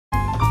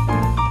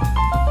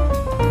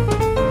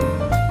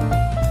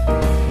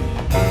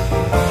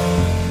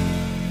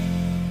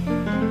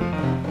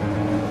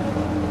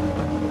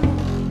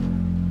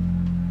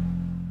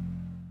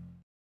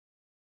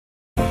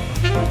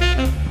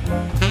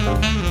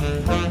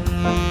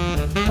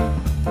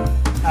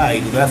Hi,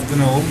 good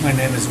afternoon. My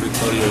name is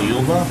Vittorio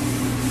Yuva.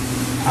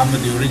 I'm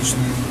the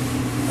original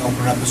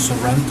opener up of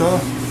Sorrento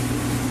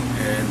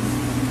in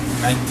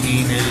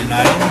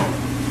 1989,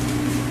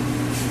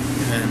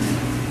 and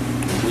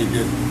we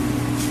did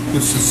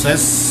good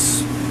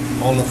success.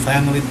 All the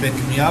family picked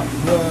me up,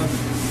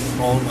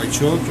 all my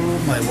children,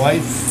 my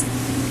wife,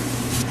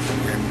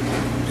 and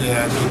they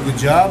do a good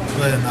job,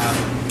 and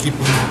keep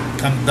them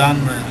come down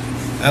and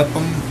help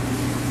them,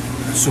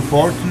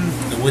 support them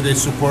the way they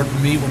supported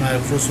me when I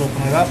first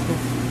opened it up.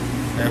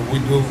 We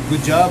do a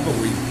good job.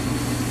 We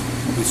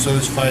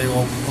satisfy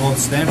all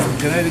Stamford,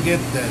 Connecticut,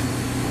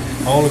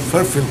 all of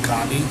Fairfield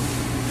County,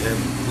 and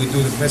we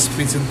do the best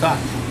pizza in town.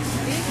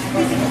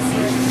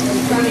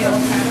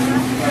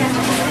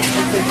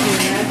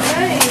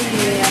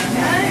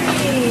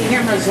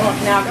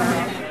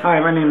 Hi,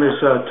 my name is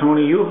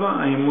Tony Yuva.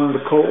 I am one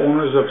of the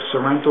co-owners of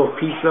Sorrento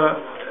Pizza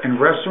and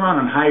Restaurant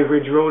on High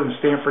Ridge Road in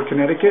Stamford,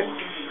 Connecticut.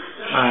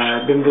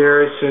 I've been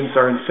there since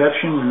our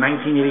inception in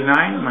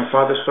 1989. My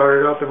father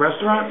started out the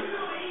restaurant.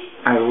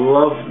 I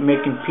love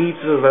making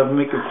pizza. I love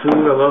making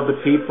food. I love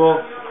the people.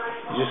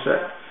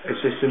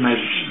 It's just in my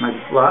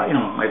blood,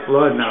 my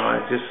blood now.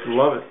 I just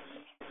love it.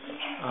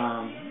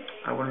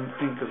 I wouldn't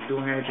think of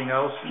doing anything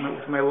else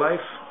with my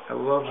life. I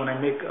love when I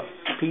make a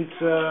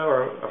pizza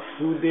or a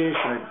food dish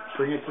and I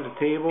bring it to the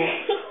table.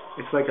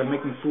 It's like I'm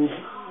making food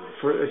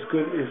for. It's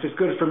good. If it's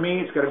good for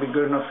me, it's got to be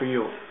good enough for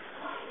you.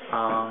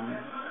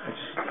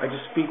 I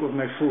just speak with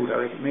my food.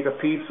 I like make a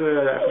pizza.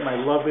 I put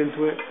my love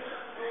into it.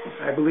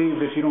 I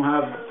believe if you don't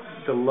have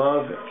the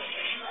love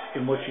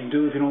in what you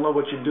do, if you don't love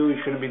what you do,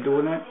 you shouldn't be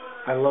doing it.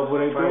 I love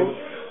what I do.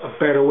 A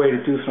better way to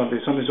do something.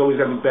 Something's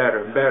always got to be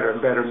better, better,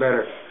 better,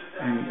 better.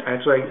 And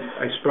that's why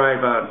I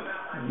strive on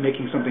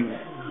making something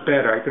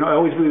better. I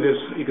always believe this.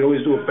 You can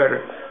always do it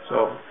better.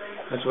 So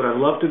that's what I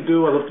love to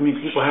do. I love to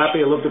make people happy.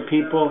 I love the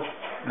people,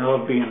 and I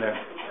love being there.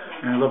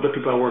 And I love the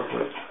people I work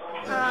with.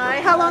 Hi,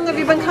 how long have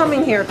you been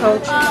coming here,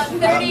 Coach?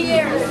 30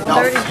 years.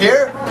 30.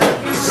 Here?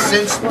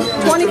 Since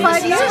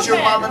 25 years? Since your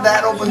mom and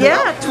dad opened it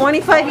Yeah, up?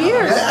 25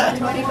 years. Yeah.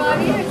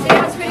 25 years. See,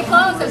 I was pretty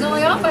close. I was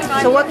only off by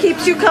 5 So what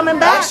keeps you coming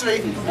back?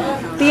 Actually,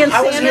 The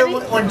I was here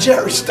insanity? when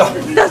Jerry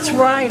started. That's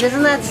right,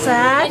 isn't that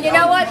sad? And you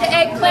know what? The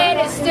eggplant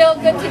is still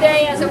good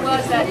today as it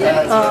was that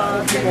day.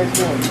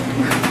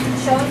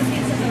 Show the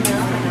pizza from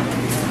now.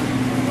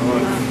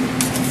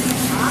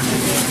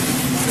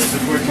 This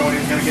is where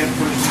Tony's going to get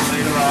pushed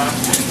later on.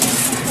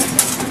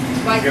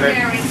 Right,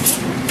 Mary.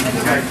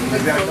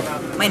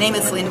 My name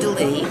is Linda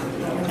Lee,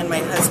 and my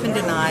husband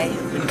and I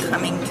have been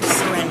coming to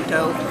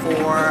Sorrento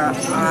for,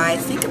 I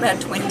think, about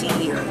 20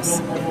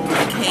 years.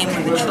 We came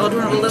when the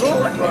children were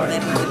little, and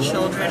then when the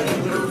children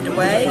moved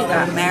away,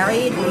 got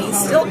married, and we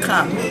still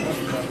come.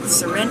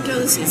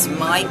 Sorrento's is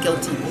my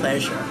guilty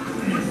pleasure.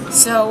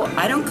 So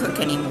I don't cook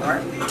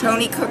anymore.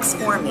 Tony cooks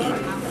for me.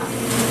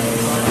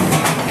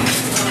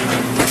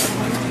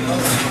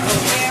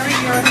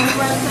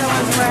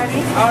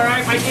 All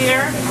right, my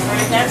dear.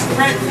 That's the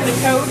rent for the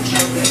coach.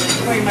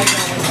 Where am I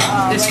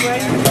going? This way?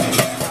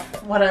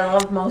 What I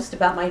love most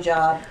about my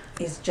job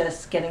is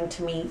just getting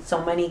to meet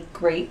so many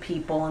great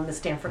people in the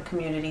Stamford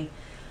community.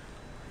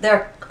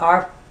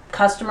 Our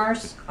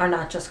customers are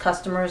not just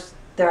customers,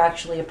 they're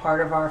actually a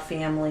part of our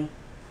family,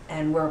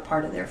 and we're a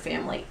part of their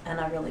family, and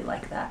I really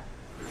like that.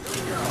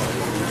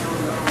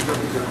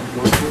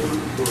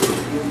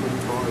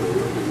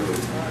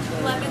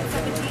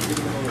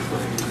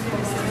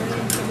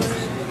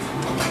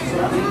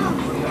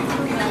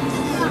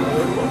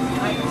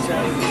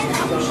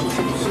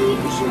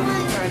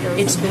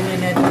 It's been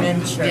an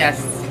adventure.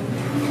 Yes.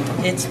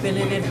 It's been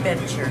an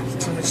adventure.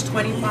 So it's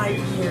 25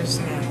 years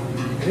now.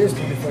 It is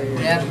 25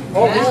 years. Yeah.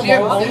 Almost.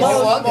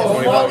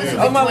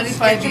 25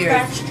 Get your years.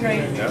 back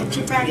straight. Get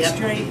your back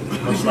straight.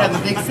 We should have a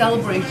big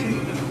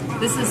celebration.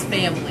 This is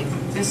family.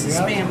 This is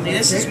family.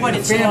 This is what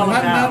it's all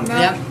about.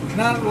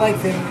 Not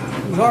like them.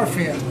 It's our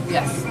family.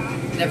 Yes.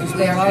 We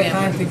spend a lot of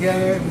time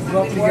together. We grew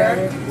up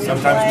together.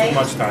 Sometimes too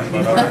much time,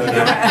 but other than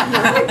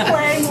that. We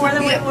play more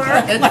than we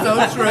work. It's so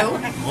true.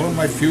 All of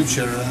my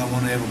future, I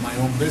want to have my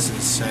own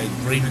business. I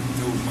dream it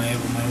to my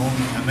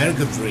own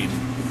American dream.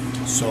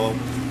 So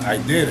I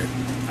did it,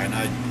 and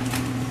I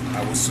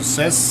was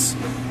success,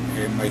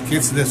 and my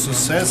kids did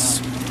success,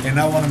 and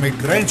I want to make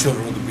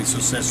grandchildren to be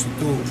successful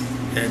too,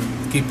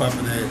 and keep up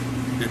the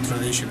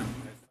tradition.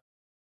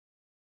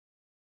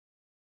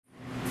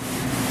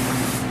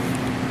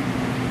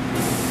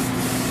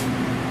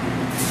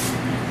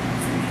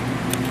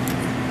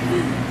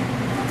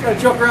 Gotta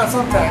joke around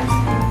sometimes.